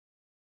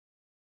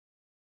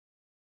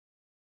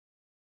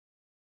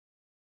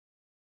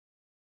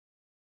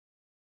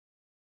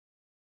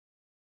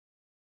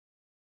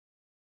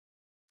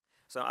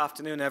So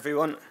afternoon,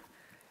 everyone.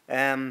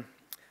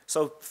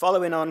 So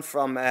following on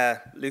from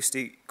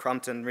Lucy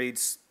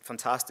Crompton-Reed's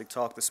fantastic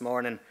talk this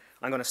morning,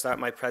 I'm going to start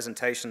my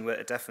presentation with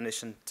a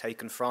definition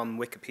taken from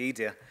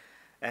Wikipedia.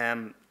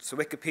 So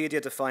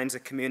Wikipedia defines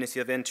a community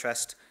of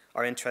interest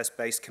or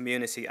interest-based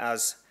community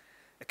as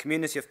a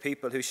community of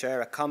people who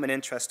share a common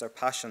interest or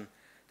passion.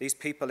 These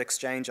people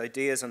exchange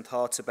ideas and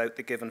thoughts about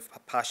the given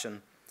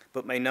passion,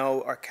 but may know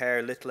or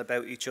care little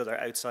about each other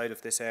outside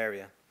of this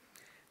area.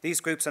 These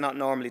groups are not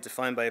normally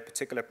defined by a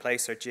particular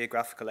place or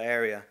geographical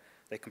area.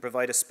 They can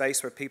provide a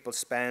space where people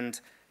spend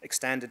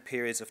extended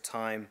periods of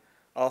time.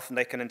 Often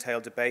they can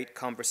entail debate,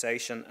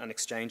 conversation, and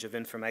exchange of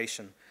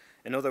information.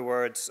 In other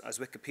words, as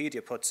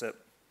Wikipedia puts it,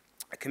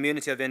 a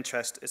community of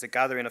interest is a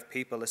gathering of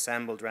people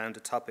assembled around a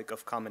topic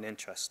of common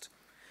interest.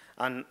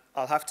 And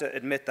I'll have to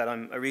admit that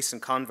I'm a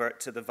recent convert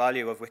to the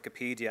value of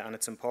Wikipedia and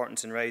its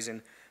importance in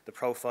raising the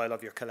profile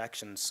of your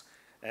collections.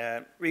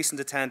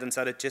 Recent attendance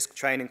at a JISC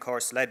training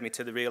course led me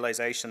to the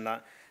realization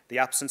that the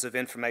absence of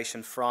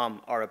information from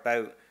or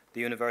about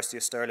the University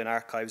of Stirling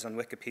archives on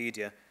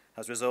Wikipedia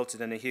has resulted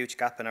in a huge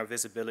gap in our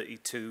visibility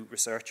to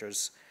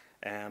researchers.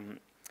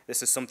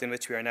 This is something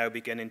which we are now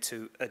beginning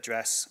to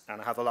address,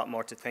 and I have a lot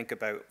more to think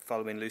about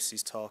following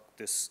Lucy's talk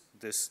this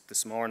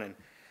morning.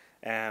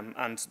 And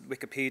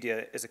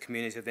Wikipedia is a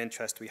community of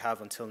interest we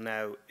have until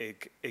now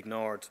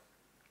ignored.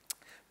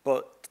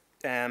 But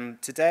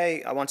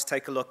today, I want to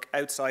take a look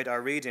outside our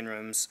reading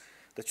rooms,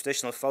 the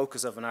traditional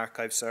focus of an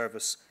archive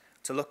service,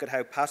 to look at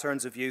how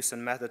patterns of use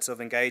and methods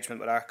of engagement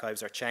with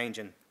archives are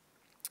changing.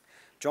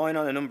 Drawing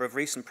on a number of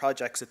recent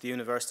projects at the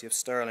University of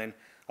Stirling,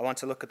 I want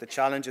to look at the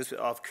challenges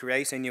of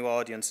creating new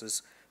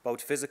audiences,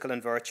 both physical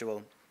and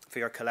virtual, for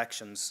your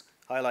collections,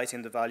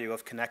 highlighting the value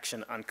of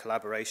connection and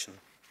collaboration.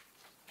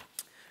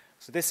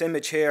 So this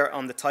image here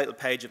on the title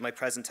page of my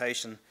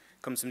presentation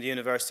comes from the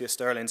University of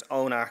Stirling's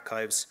own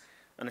archives,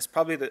 and it's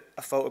probably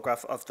a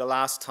photograph of the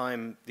last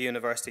time the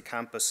university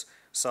campus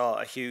saw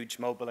a huge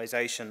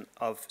mobilization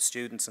of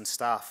students and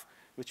staff,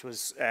 which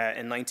was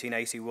in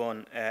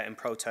 1981 in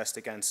protest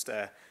against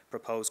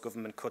proposed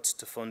government cuts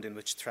to funding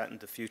which threatened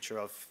the future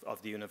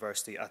of the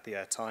university at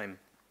the time.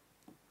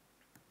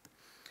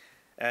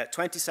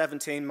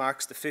 2017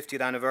 marks the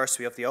 50th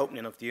anniversary of the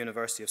opening of the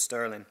University of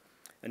Stirling,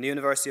 and the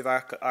University of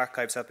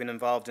Archives have been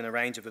involved in a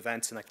range of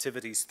events and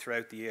activities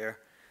throughout the year.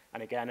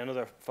 And again,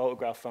 another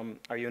photograph from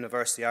our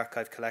University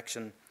Archive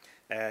collection,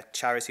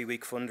 Charity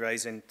Week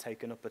fundraising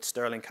taken up at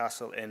Stirling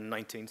Castle in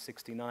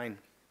 1969.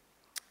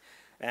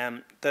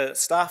 The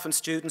staff and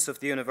students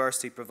of the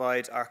university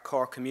provide our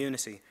core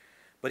community,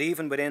 but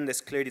even within this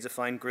clearly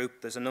defined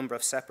group, there's a number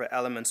of separate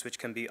elements which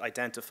can be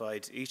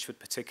identified, each with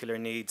particular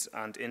needs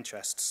and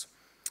interests.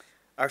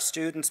 Our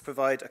students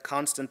provide a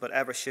constant but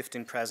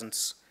ever-shifting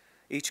presence.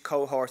 Each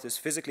cohort is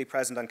physically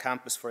present on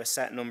campus for a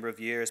set number of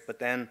years, but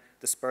then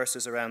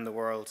disperses around the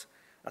world.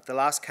 At the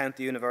last count,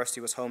 the university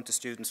was home to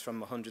students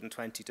from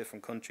 120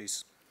 different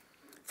countries.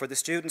 For the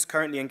students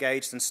currently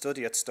engaged in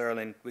study at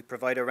Stirling, we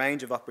provide a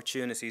range of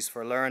opportunities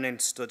for learning,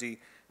 study,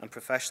 and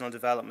professional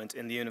development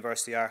in the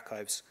university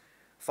archives.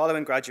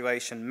 Following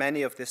graduation,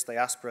 many of this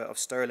diaspora of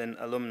Stirling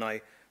alumni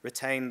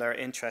retain their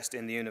interest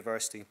in the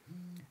university,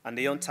 and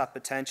the untapped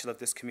potential of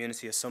this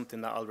community is something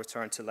that I'll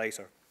return to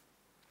later.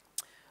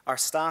 Our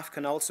staff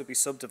can also be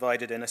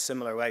subdivided in a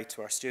similar way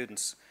to our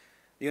students.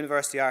 The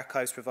University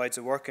Archives provides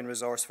a working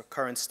resource for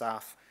current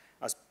staff,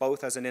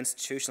 both as an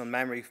institutional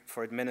memory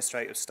for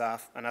administrative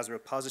staff and as a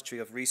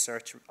repository of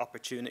research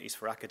opportunities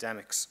for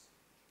academics.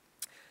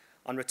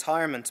 On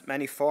retirement,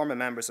 many former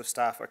members of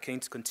staff are keen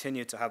to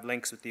continue to have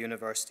links with the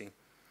university.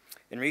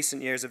 In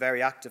recent years, a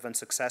very active and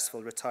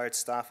successful Retired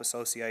Staff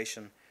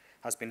Association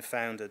has been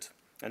founded,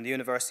 and the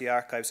University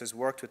Archives has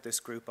worked with this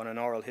group on an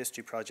oral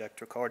history project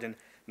recording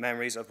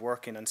memories of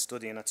working and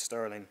studying at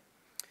Stirling.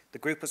 The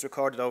group has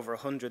recorded over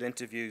 100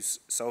 interviews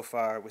so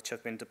far, which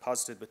have been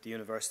deposited with the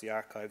University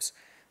Archives,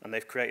 and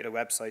they've created a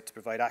website to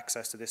provide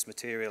access to this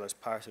material as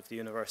part of the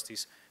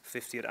university's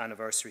 50th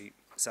anniversary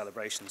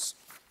celebrations.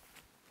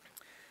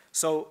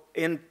 So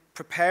in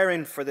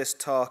preparing for this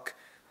talk,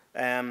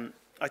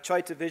 I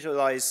tried to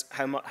visualize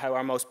how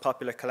our most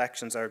popular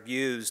collections are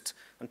used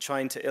and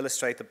trying to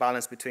illustrate the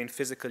balance between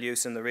physical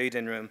use in the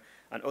reading room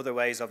and other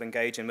ways of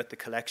engaging with the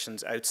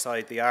collections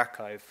outside the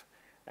archive.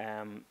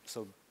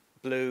 So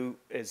blue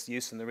is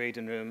use in the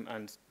reading room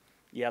and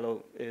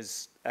yellow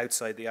is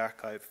outside the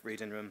archive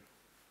reading room.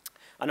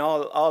 And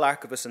all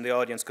archivists in the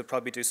audience could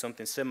probably do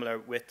something similar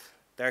with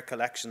their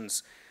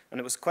collections, and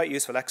it was quite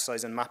useful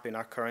exercise in mapping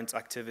our current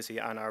activity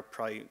and our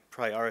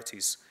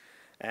priorities.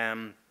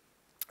 And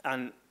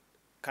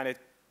kind of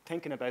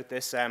thinking about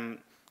this, I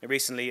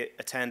recently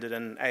attended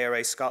an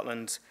ARA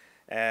Scotland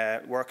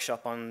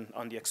workshop on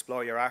the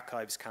Explore Your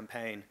Archives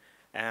campaign,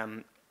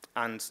 and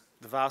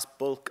the vast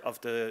bulk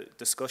of the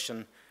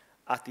discussion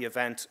at the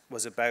event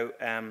was about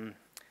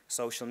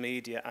social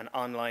media and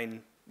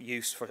online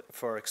use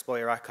for Explore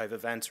Your Archive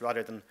events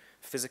rather than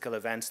physical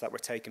events that were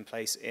taking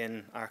place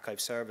in archive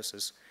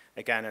services.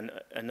 Again,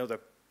 another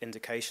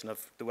indication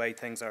of the way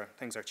things are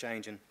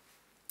changing.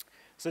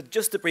 So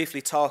just to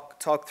briefly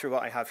talk through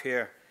what I have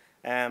here.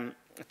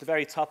 At the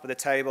very top of the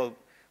table,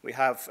 we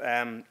have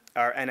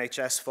our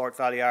NHS Fort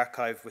Valley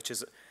Archive, which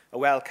is a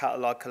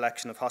well-catalogued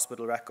collection of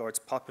hospital records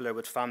popular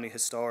with family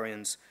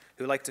historians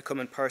who like to come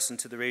in person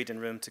to the reading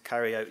room to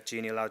carry out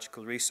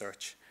genealogical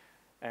research.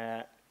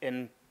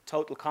 In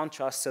total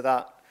contrast to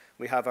that,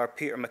 we have our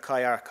Peter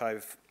Mackay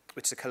Archive,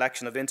 which is a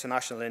collection of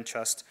international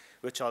interest,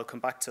 which I'll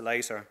come back to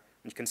later.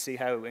 You can see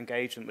how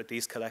engagement with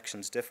these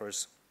collections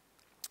differs.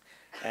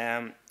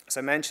 As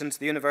I mentioned,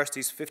 the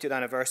university's 50th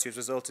anniversary has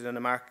resulted in a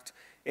marked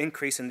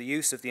increase in the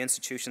use of the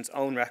institution's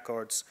own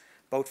records,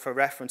 both for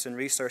reference and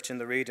research in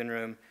the reading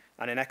room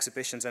and in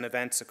exhibitions and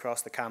events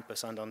across the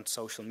campus and on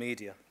social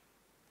media.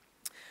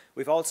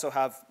 We've also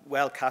have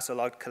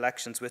well-catalogued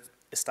collections with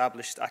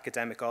established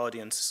academic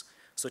audience,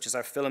 such as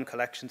our film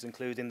collections,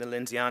 including the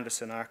Lindsay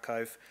Anderson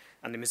Archive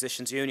and the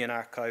Musicians Union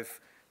Archive,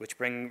 which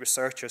bring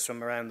researchers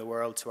from around the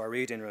world to our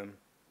reading room.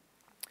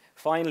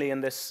 Finally,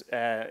 in this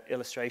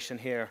illustration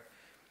here,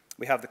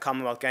 we have the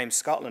Commonwealth Games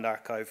Scotland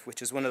Archive,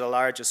 which is one of the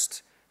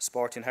largest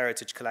sporting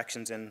heritage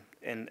collections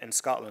in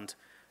Scotland.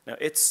 Now,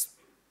 it's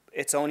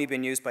only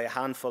been used by a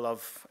handful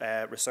of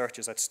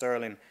researchers at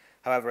Stirling.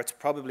 However, it's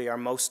probably our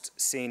most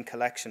seen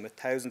collection, with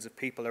thousands of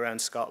people around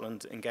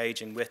Scotland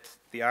engaging with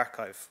the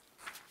archive.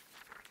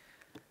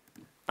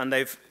 And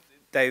they've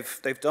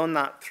done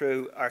that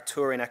through our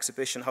touring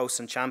exhibition Hosts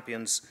and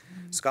Champions,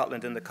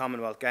 Scotland in the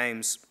Commonwealth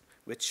Games,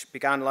 which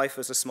began life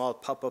as a small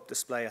pop-up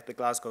display at the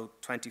Glasgow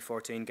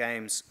 2014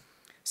 Games.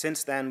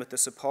 Since then, with the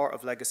support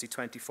of Legacy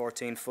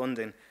 2014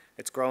 funding,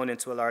 it's grown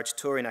into a large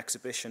touring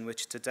exhibition,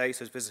 which to date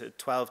has visited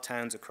 12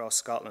 towns across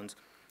Scotland,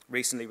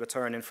 recently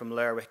returning from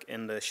Lerwick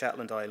in the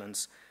Shetland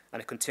Islands,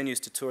 and it continues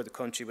to tour the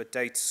country with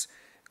dates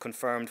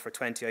confirmed for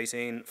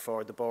 2018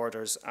 for the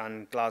Borders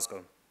and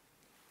Glasgow.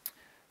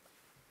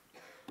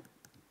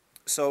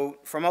 So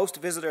for most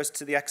visitors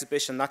to the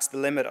exhibition, that's the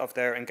limit of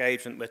their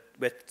engagement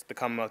with the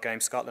Commonwealth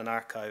Games Scotland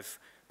Archive,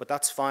 but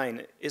that's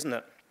fine, isn't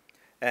it?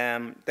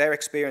 Their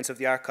experience of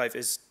the archive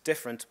is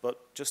different,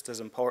 but just as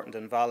important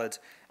and valid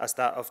as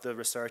that of the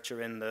researcher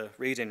in the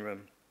reading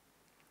room.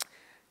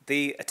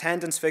 The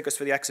attendance figures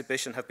for the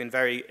exhibition have been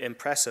very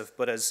impressive,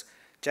 but as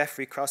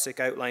Jeffrey Crossick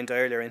outlined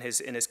earlier in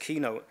his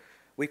keynote,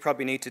 we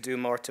probably need to do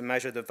more to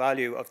measure the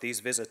value of these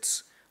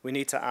visits. We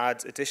need to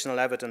add additional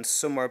evidence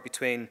somewhere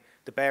between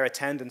the bare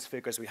attendance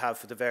figures we have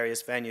for the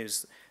various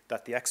venues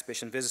that the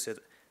exhibition visited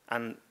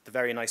and the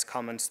very nice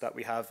comments that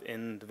we have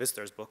in the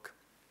visitor's book.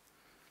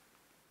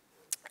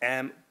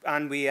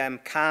 And we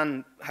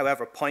can,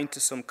 however, point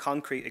to some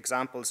concrete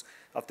examples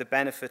of the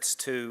benefits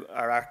to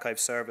our archive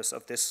service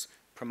of this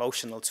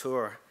promotional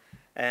tour.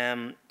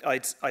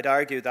 I'd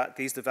argue that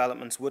these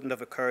developments wouldn't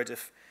have occurred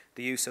if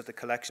the use of the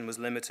collection was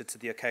limited to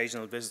the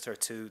occasional visitor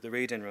to the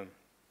reading room.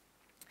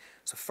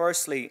 So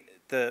firstly,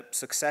 the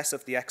success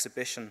of the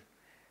exhibition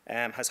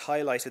has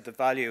highlighted the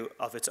value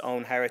of its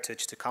own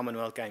heritage to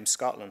Commonwealth Games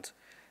Scotland,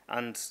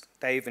 and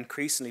they've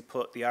increasingly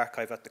put the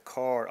archive at the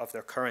core of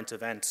their current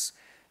events,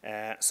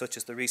 such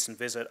as the recent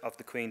visit of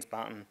the Queen's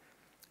Baton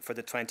for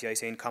the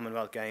 2018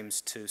 Commonwealth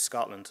Games to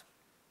Scotland.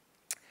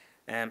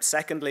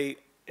 Secondly,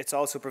 it's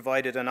also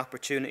provided an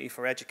opportunity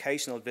for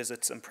educational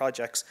visits and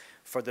projects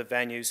for the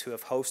venues who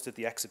have hosted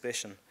the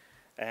exhibition.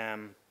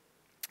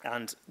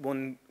 And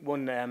one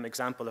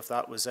example of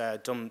that was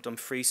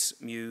Dumfries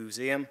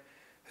Museum,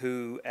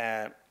 who,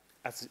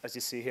 as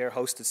you see here,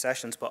 hosted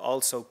sessions, but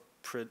also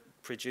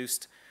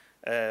produced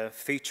a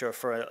feature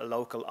for a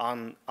local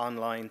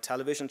online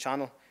television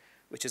channel,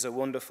 which is a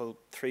wonderful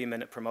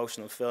 3-minute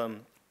promotional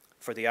film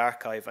for the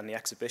archive and the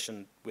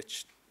exhibition,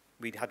 which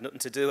we had nothing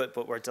to do with,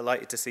 but we're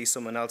delighted to see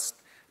someone else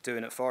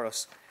doing it for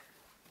us.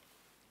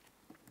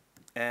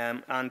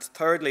 And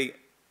thirdly,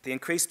 the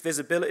increased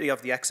visibility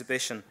of the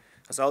exhibition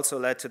has also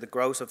led to the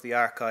growth of the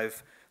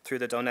archive through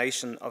the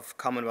donation of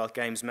Commonwealth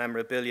Games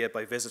memorabilia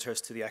by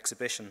visitors to the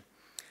exhibition.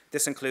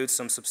 This includes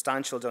some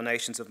substantial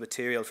donations of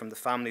material from the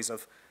families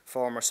of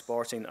former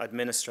sporting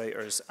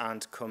administrators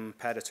and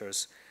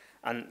competitors.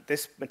 And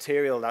this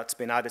material that's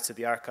been added to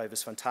the archive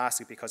is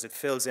fantastic because it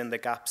fills in the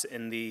gaps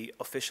in the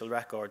official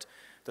record.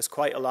 There's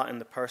quite a lot in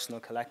the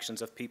personal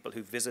collections of people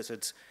who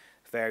visited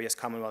various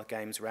Commonwealth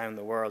Games around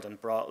the world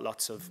and brought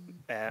lots of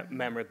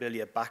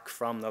memorabilia back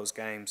from those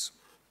games.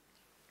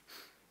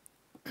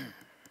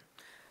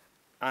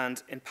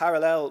 And in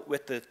parallel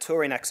with the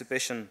touring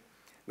exhibition,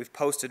 we've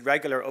posted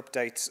regular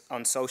updates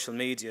on social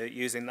media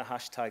using the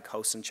hashtag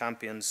Hosts and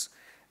Champions.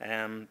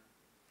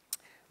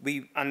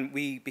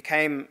 We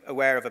became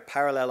aware of a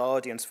parallel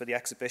audience for the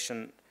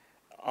exhibition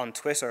on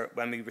Twitter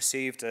when we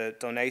received a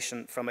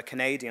donation from a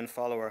Canadian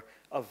follower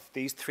of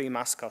these 3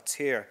 mascots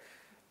here,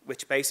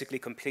 which basically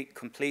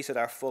completed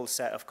our full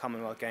set of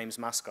Commonwealth Games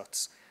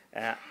mascots.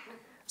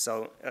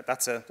 So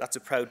that's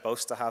a proud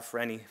boast to have for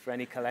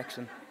any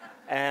collection.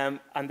 And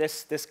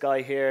this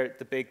guy here,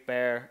 the big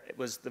bear, it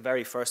was the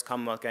very first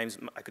Commonwealth Games.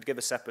 I could give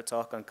a separate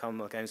talk on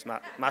Commonwealth Games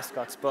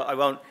mascots, but I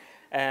won't.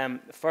 The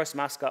first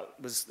mascot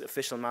was the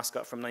official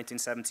mascot from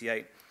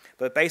 1978.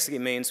 But it basically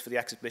means for the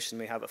exhibition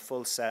we have a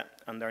full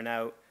set, and they're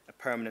now a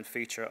permanent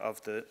feature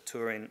of the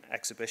touring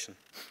exhibition.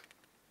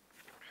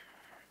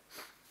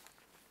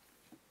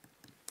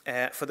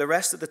 For the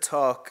rest of the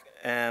talk,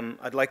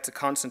 I'd like to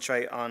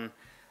concentrate on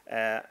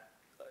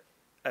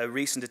a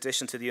recent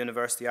addition to the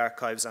University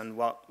Archives and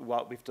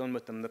what we've done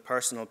with them, the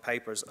personal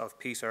papers of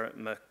Peter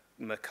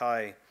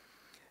Magee.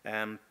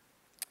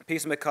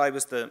 Peter Magee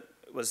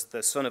was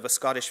the son of a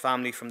Scottish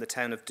family from the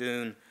town of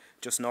Doon,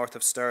 just north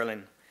of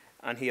Stirling,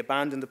 and he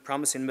abandoned a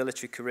promising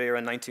military career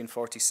in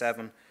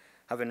 1947,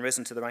 having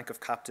risen to the rank of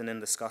captain in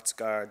the Scots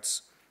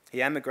Guards.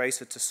 He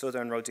emigrated to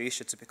southern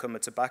Rhodesia to become a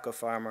tobacco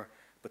farmer,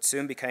 but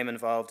soon became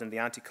involved in the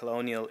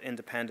anti-colonial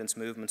independence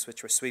movements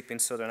which were sweeping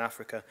southern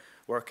Africa,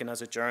 working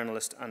as a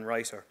journalist and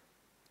writer.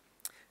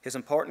 His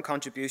important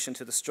contribution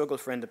to the struggle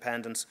for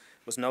independence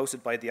was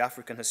noted by the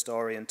African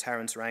historian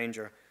Terence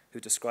Ranger, who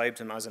described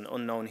him as an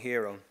unknown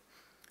hero.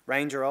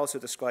 Ranger also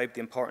described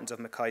the importance of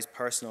Mackay's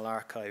personal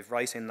archive,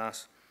 writing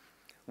that,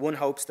 "One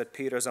hopes that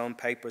Peter's own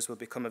papers will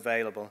become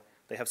available.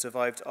 They have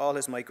survived all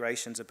his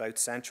migrations about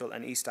Central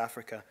and East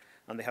Africa,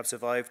 and they have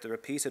survived the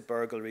repeated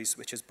burglaries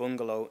which his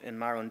bungalow in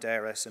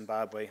Marondera,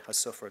 Zimbabwe, has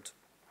suffered."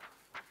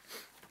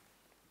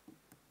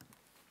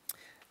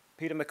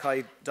 Peter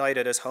Magee died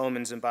at his home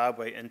in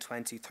Zimbabwe in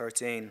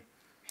 2013,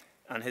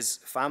 and his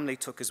family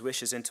took his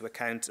wishes into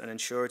account and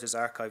ensured his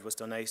archive was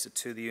donated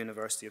to the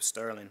University of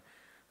Stirling.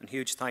 And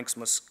huge thanks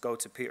must go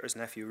to Peter's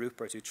nephew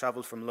Rupert, who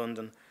travelled from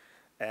London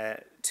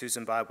to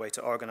Zimbabwe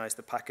to organise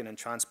the packing and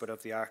transport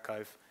of the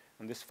archive.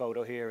 And this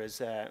photo here is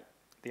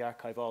the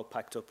archive all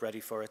packed up,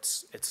 ready for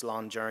its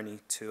long journey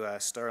to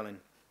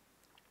Stirling.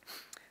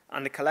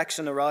 And the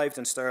collection arrived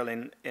in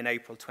Stirling in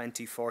April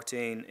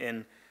 2014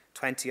 in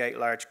 28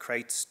 large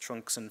crates,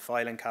 trunks and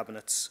filing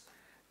cabinets.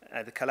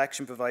 The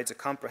collection provides a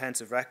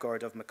comprehensive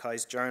record of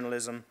Mackay's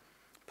journalism,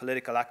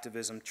 political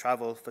activism,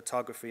 travel,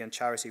 photography and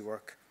charity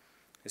work.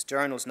 His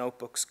journals,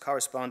 notebooks,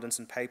 correspondence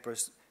and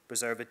papers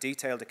preserve a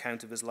detailed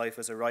account of his life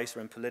as a writer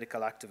and political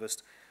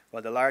activist,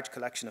 while the large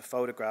collection of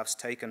photographs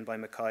taken by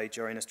Magee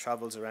during his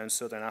travels around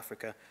southern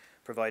Africa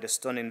provide a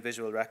stunning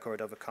visual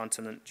record of a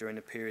continent during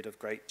a period of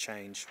great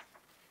change.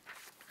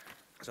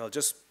 So I'll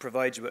just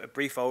provide you with a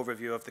brief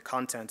overview of the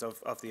content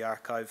of the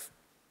archive.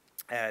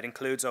 It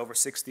includes over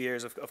 60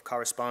 years of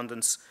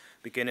correspondence,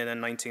 beginning in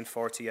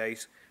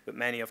 1948, with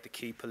many of the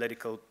key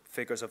political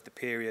figures of the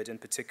period, in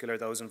particular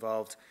those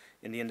involved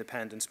in the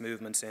independence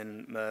movements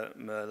in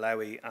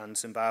Malawi and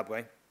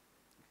Zimbabwe.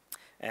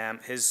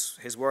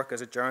 His work as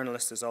a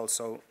journalist is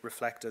also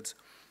reflected,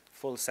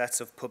 full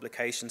sets of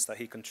publications that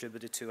he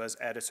contributed to as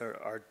editor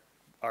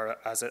or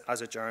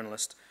as a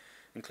journalist,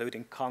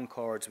 including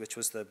Concord, which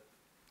was the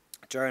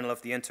journal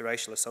of the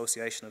Interracial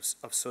Association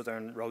of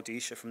Southern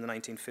Rhodesia from the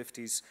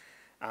 1950s,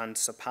 and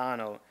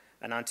Soprano,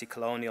 an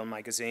anti-colonial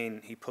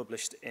magazine he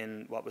published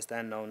in what was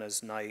then known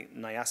as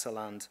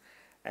Nyasaland,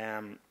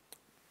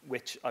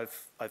 which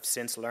I've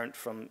since learnt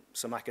from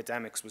some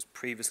academics was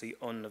previously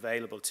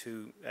unavailable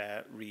to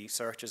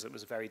researchers. It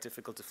was very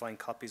difficult to find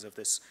copies of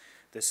this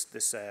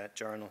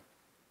journal.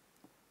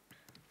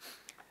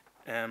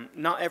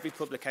 Not every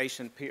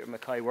publication Peter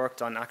Magee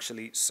worked on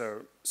actually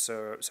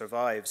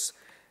survives.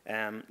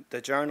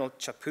 The journal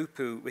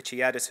Chapupu, which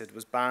he edited,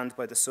 was banned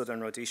by the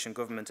Southern Rhodesian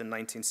government in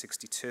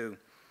 1962.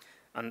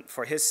 And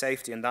for his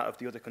safety and that of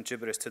the other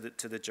contributors to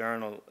the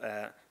journal,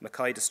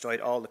 Magee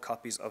destroyed all the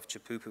copies of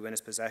Chapupu in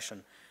his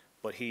possession,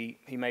 but he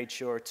made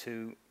sure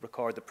to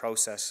record the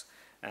process,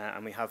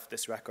 and we have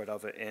this record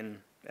of it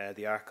in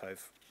the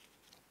archive.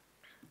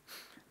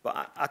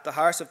 But at the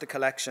heart of the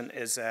collection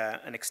is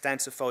an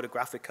extensive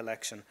photographic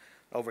collection,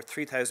 over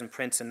 3,000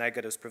 prints and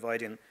negatives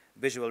providing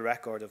visual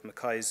record of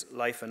Mackay's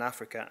life in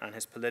Africa and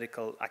his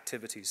political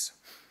activities.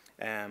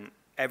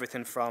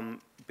 Everything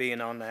from being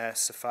on a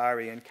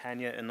safari in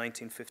Kenya in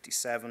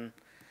 1957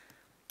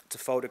 to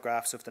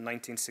photographs of the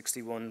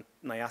 1961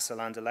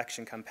 Nyasaland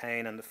election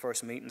campaign and the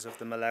first meetings of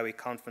the Malawi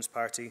Conference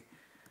Party,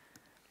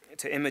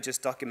 to images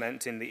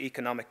documenting the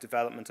economic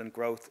development and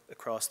growth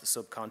across the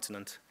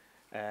subcontinent.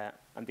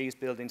 And these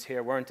buildings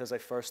here weren't, as I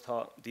first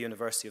thought, the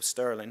University of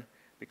Stirling,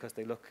 because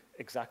they look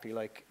exactly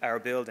like our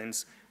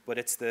buildings, but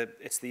it's the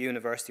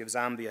University of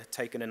Zambia,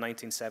 taken in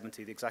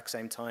 1970, the exact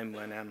same time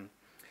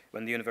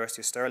when the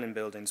University of Stirling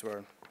buildings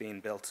were being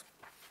built.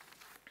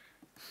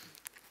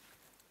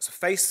 So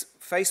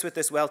faced with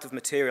this wealth of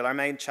material, our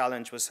main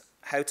challenge was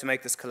how to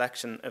make this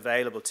collection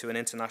available to an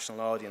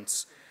international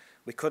audience.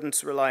 We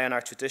couldn't rely on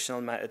our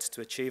traditional methods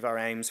to achieve our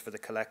aims for the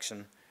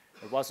collection.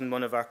 It wasn't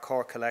one of our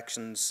core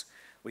collections.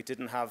 We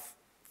didn't have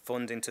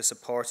funding to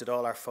support it.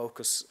 All our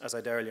focus, as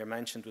I'd earlier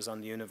mentioned, was on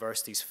the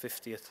university's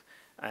 50th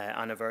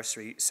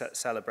anniversary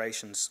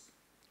celebrations.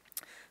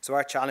 So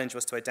our challenge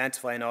was to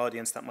identify an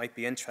audience that might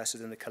be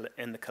interested in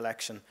the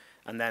collection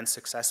and then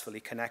successfully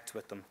connect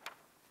with them.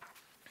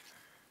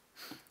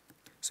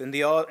 So in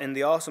the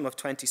autumn of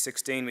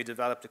 2016, we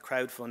developed a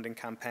crowdfunding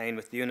campaign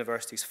with the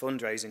university's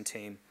fundraising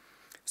team.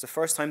 It was the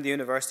first time the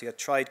university had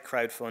tried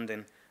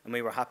crowdfunding, and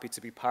we were happy to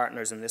be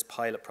partners in this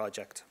pilot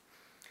project.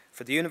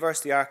 For the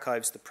university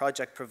archives, the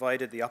project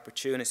provided the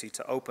opportunity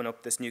to open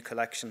up this new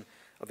collection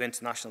of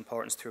international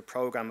importance through a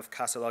programme of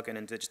cataloguing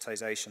and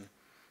digitisation.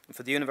 And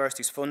for the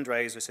university's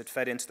fundraisers, it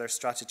fed into their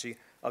strategy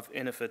of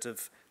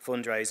innovative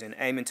fundraising,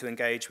 aiming to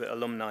engage with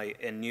alumni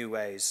in new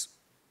ways.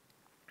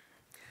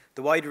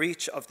 The wide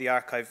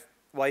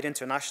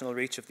international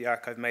reach of the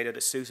archive made it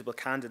a suitable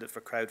candidate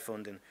for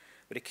crowdfunding,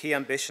 with a key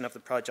ambition of the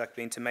project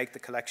being to make the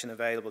collection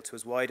available to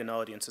as wide an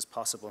audience as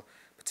possible,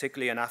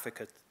 particularly in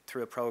Africa,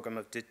 through a programme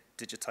of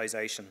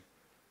digitisation.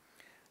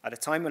 At a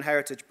time when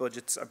heritage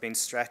budgets are being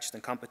stretched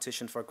and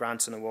competition for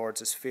grants and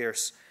awards is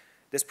fierce,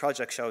 this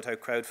project showed how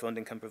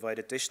crowdfunding can provide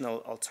additional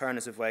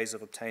alternative ways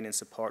of obtaining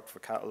support for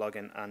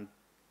cataloguing and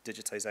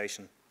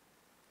digitisation.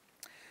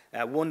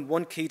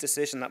 One key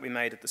decision that we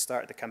made at the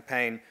start of the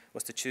campaign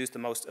was to choose the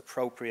most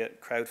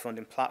appropriate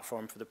crowdfunding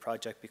platform for the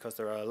project, because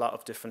there are a lot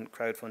of different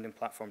crowdfunding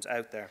platforms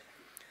out there.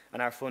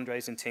 And our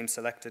fundraising team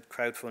selected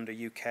Crowdfunder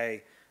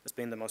UK as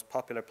being the most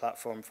popular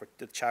platform for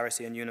the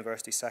charity and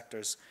university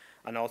sectors.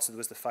 And also there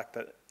was the fact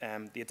that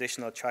the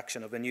additional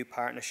attraction of a new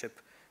partnership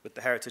with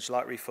the Heritage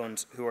Lottery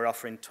Fund, who are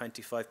offering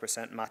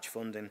 25% match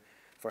funding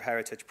for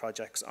heritage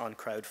projects on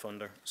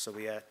Crowdfunder. So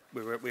we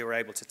were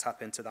able to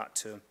tap into that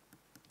too.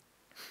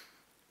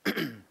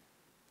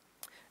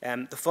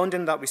 The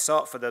funding that we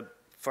sought for the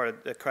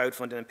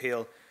crowdfunding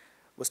appeal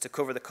was to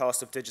cover the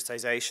cost of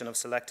digitisation of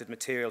selected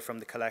material from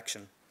the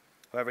collection.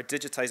 However,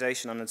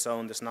 digitisation on its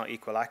own does not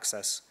equal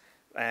access.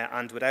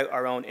 And without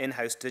our own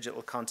in-house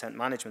digital content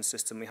management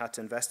system, we had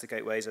to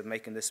investigate ways of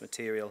making this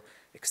material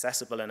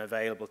accessible and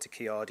available to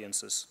key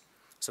audiences.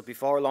 So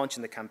before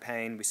launching the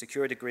campaign, we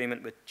secured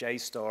agreement with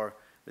JSTOR,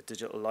 the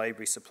digital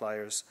library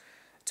suppliers,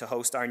 to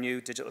host our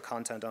new digital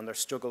content on their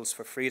Struggles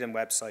for Freedom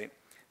website,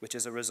 which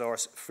is a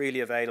resource freely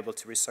available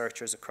to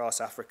researchers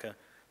across Africa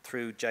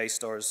through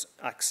JSTOR's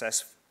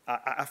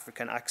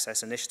African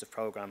Access Initiative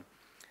programme.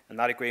 And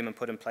that agreement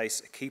put in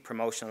place a key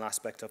promotional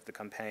aspect of the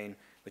campaign,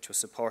 which was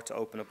support to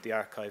open up the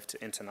archive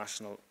to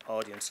international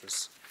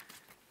audiences.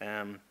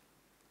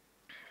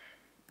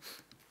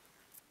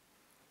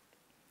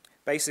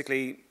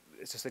 Basically,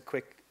 it's just a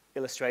quick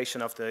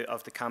illustration of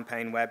the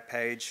campaign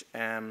webpage.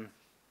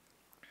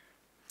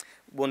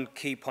 One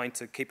key point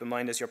to keep in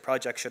mind is your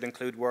project should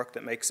include work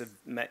that makes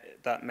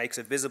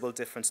a visible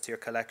difference to your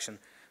collection,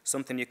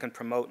 something you can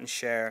promote and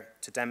share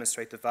to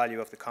demonstrate the value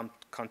of the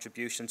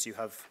contributions you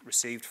have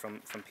received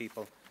from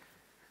people.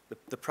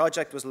 The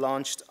project was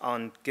launched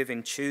on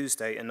Giving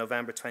Tuesday in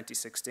November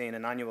 2016,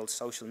 an annual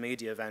social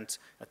media event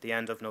at the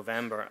end of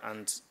November,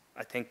 and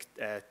I think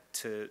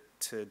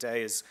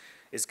today is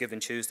Giving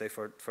Tuesday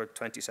for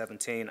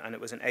 2017, and it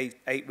was an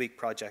eight-week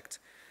project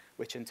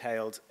which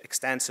entailed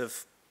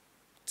extensive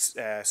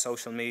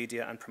social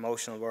media and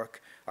promotional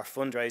work. Our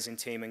fundraising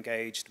team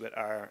engaged with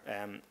our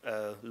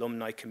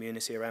alumni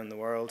community around the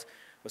world,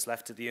 was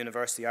left to the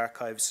university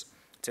archives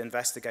to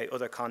investigate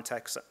other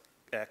contacts,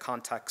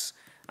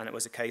 and it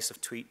was a case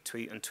of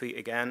tweet, and tweet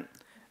again.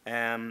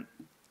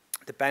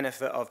 The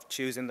benefit of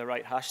choosing the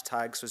right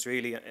hashtags was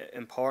really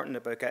important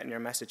about getting your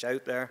message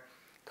out there.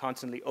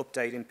 Constantly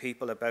updating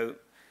people about,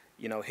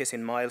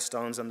 hitting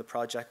milestones on the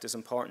project is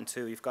important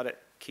too. You've got to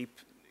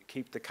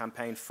keep the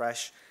campaign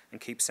fresh and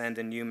keep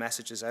sending new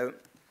messages out.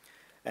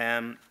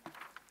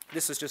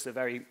 This is just a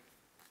very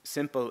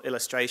simple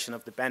illustration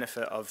of the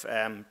benefit of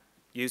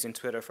using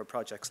Twitter for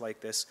projects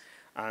like this,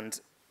 and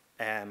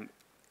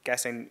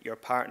getting your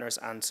partners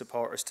and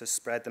supporters to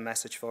spread the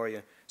message for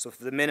you. So if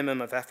the minimum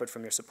of effort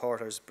from your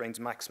supporters brings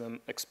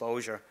maximum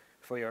exposure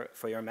for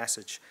your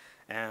message.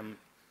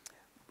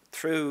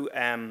 Through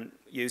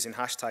using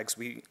hashtags,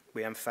 we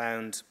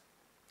found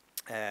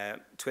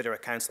Twitter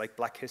accounts like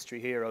Black History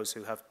Heroes,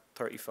 who have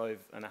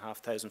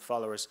 35,500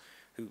 followers,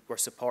 who were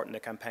supporting the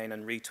campaign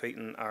and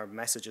retweeting our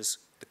messages.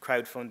 The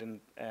crowdfunding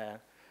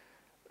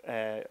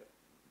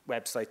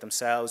website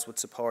themselves would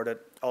support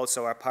it.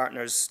 Also, our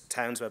partners,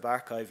 Towns Web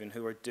Archiving,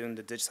 who were doing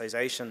the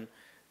digitisation,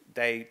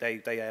 they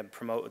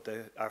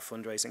promoted our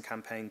fundraising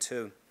campaign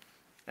too.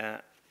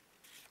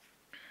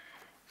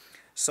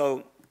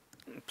 So,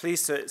 I'm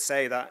pleased to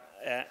say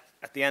that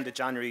at the end of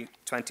January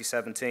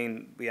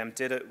 2017, we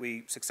did it.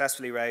 We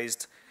successfully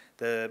raised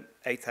the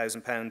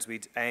 £8,000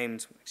 we'd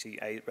aimed,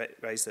 actually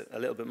raised it a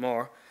little bit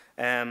more,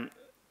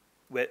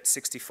 with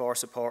 64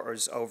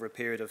 supporters over a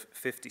period of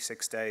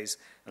 56 days.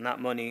 And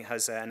that money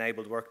has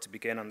enabled work to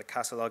begin on the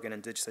cataloguing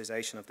and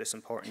digitisation of this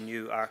important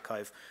new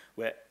archive,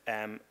 with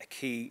a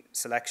key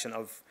selection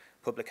of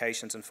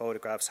publications and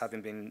photographs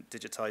having been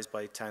digitised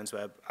by Towns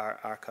Web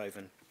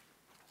Archiving.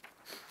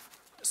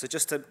 So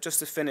just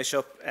to finish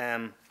up,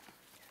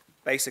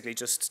 basically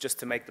just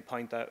to make the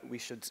point that we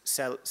should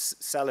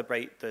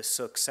celebrate the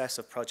success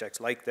of projects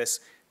like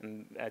this.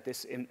 And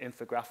this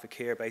infographic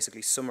here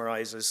basically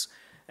summarises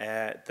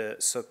the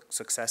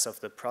success of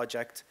the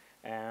project.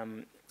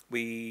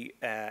 We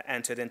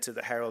entered into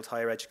the Herald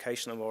Higher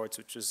Education Awards,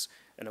 which is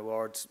an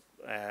awards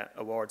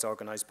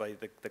organised by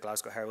the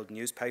Glasgow Herald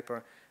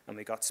newspaper, and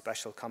we got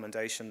special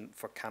commendation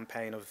for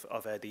Campaign of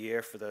the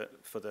Year for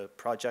the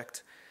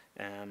project.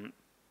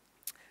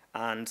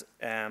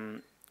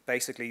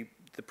 Basically,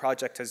 the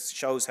project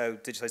shows how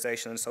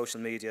digitisation and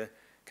social media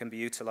can be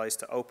utilised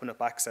to open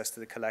up access to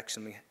the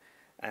collection.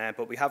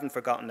 But we haven't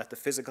forgotten that the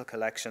physical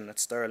collection at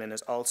Stirling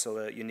is also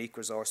a unique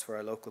resource for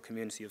our local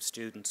community of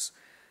students.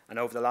 And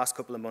over the last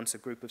couple of months, a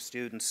group of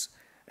students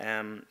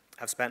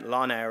have spent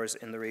long hours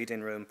in the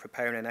reading room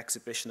preparing an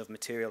exhibition of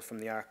material from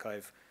the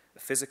archive, a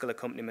physical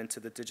accompaniment to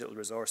the digital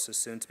resources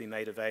soon to be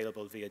made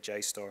available via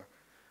JSTOR.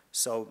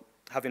 So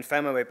having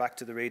found my way back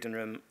to the reading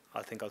room,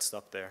 I think I'll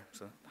stop there.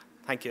 So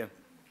thank you.